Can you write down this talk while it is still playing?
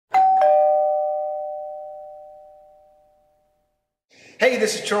Hey,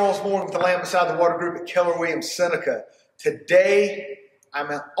 this is Charles Morgan with the Land Beside the Water Group at Keller Seneca. Today, I'm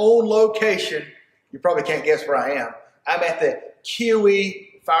on location. You probably can't guess where I am. I'm at the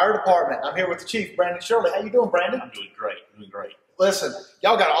Keowee Fire Department. I'm here with the Chief, Brandon Shirley. How you doing, Brandon? I'm doing great. Listen,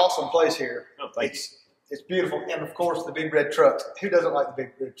 y'all got an awesome place here. Oh, thank you. It's beautiful. And, of course, the big red trucks. Who doesn't like the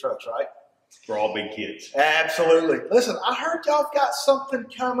big red trucks, right? We're all big kids. Absolutely. Listen, I heard y'all got something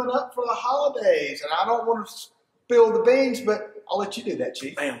coming up for the holidays, and I don't want to spill the beans, but I'll let you do that,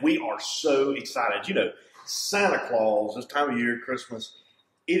 Chief. Man, we are so excited. You know, Santa Claus, this time of year, Christmas,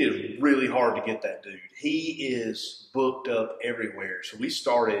 it is really hard to get that dude. He is booked up everywhere. So we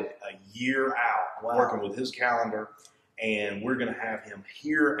started a year out working with his calendar, and we're going to have him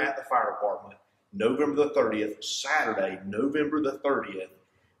here at the fire department November the 30th, Saturday, November the 30th,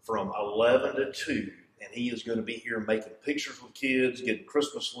 from 11 to 2. And he is going to be here making pictures with kids, getting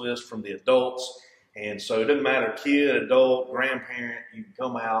Christmas lists from the adults. And so it doesn't matter, kid, adult, grandparent, you can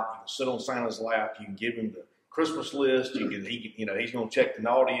come out, you can sit on Santa's lap, you can give him the Christmas list, he's going to check the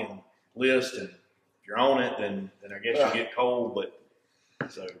naughty and list, and if you're on it, then I guess you get cold,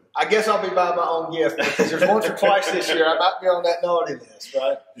 so. I guess I'll be buying my own gift, because there's once or twice this year I might be on that naughty list,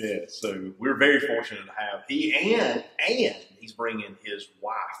 right? Yeah, so we're very fortunate to have and he's bringing his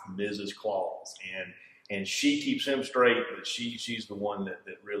wife, Mrs. Claus, and she keeps him straight, but she's the one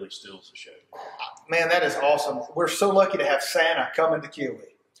that really steals the show. Man, that is awesome. We're so lucky to have Santa coming to Keowee.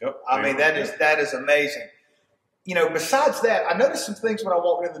 Yep. I mean, that is amazing. You know, besides that, I noticed some things when I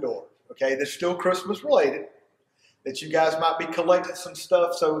walked in the door, okay? They're still Christmas related, that you guys might be collecting some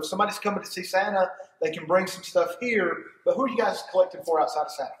stuff. So if somebody's coming to see Santa, they can bring some stuff here. But who are you guys collecting for outside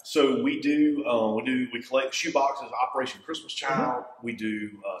of Santa? So we collect shoe boxes, Operation Christmas Child. Mm-hmm. We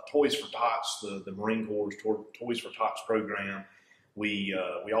do Toys for Tots, the Marine Corps' Toys for Tots program. We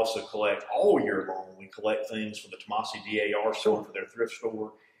also collect all year long. We collect things for the Tomasi DAR store, for their thrift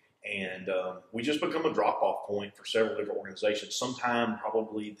store. And we just become a drop-off point for several different organizations. Sometime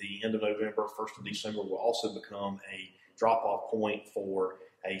probably the end of November, 1st of December, we'll also become a drop-off point for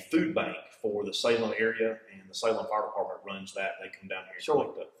a food bank for the Salem area, and the Salem Fire Department runs that. They come down here and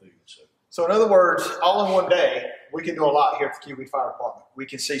collect up food. So in other words, all in one day, we can do a lot here at the Keowee Fire Department. We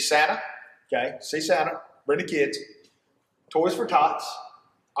can see Santa, bring the kids, Toys for Tots,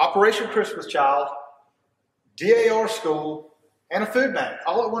 Operation Christmas Child, DAR school, and a food bank,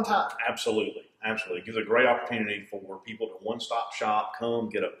 all at one time. Absolutely. It gives a great opportunity for people to one-stop shop, come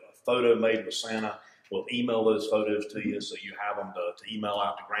get a photo made with Santa. We'll email those photos to you so you have them to email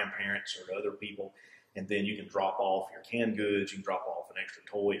out to grandparents or to other people. And then you can drop off your canned goods. You can drop off an extra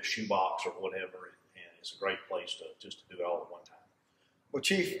toy, a shoebox, or whatever. And it's a great place to just to do it all at one time. Well,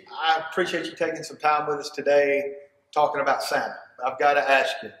 Chief, I appreciate you taking some time with us today talking about Santa. I've got to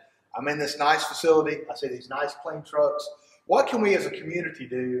ask you, I'm in this nice facility. I see these nice clean trucks. What can we as a community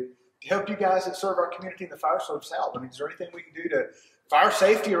do to help you guys that serve our community in the fire service out? I mean, is there anything we can do to fire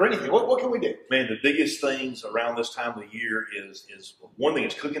safety or anything? What can we do? Man, the biggest things around this time of the year is one thing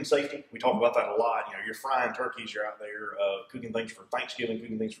is cooking safety. We talk about that a lot. You know, you're frying turkeys, you're out there cooking things for Thanksgiving,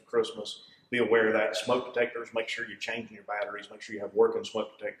 cooking things for Christmas. Be aware of that. Smoke detectors, make sure you're changing your batteries, make sure you have working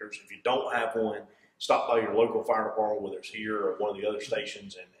smoke detectors. If you don't have one, stop by your local fire department, whether it's here or one of the other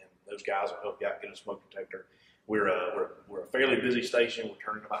stations, and those guys will help you out get a smoke detector. We're a fairly busy station. We're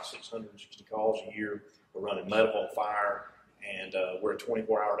turning about 660 calls a year. We're running medical and fire, and we're a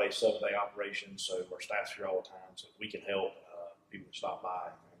 24-hour day, 7-day operation. So our staff's here all the time. So if we can help, people can stop by,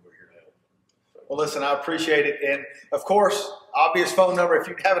 and we're here to help. So. Well, listen, I appreciate it. And of course, obvious phone number if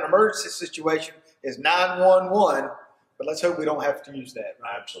you have an emergency situation is 911. But let's hope we don't have to use that.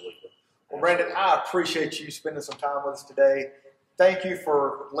 Right? Absolutely. Well, Brandon, I appreciate you spending some time with us today. Thank you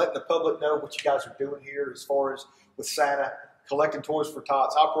for letting the public know what you guys are doing here as far as with Santa, collecting Toys for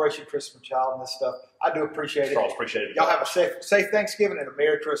Tots, Operation Christmas Child, and this stuff. I do appreciate it. Charles, appreciate it. Y'all have a safe Thanksgiving and a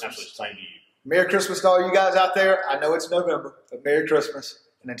Merry Christmas. Absolutely. Same to you. Merry Christmas to all you guys out there. I know it's November, but Merry Christmas,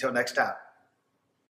 and until next time.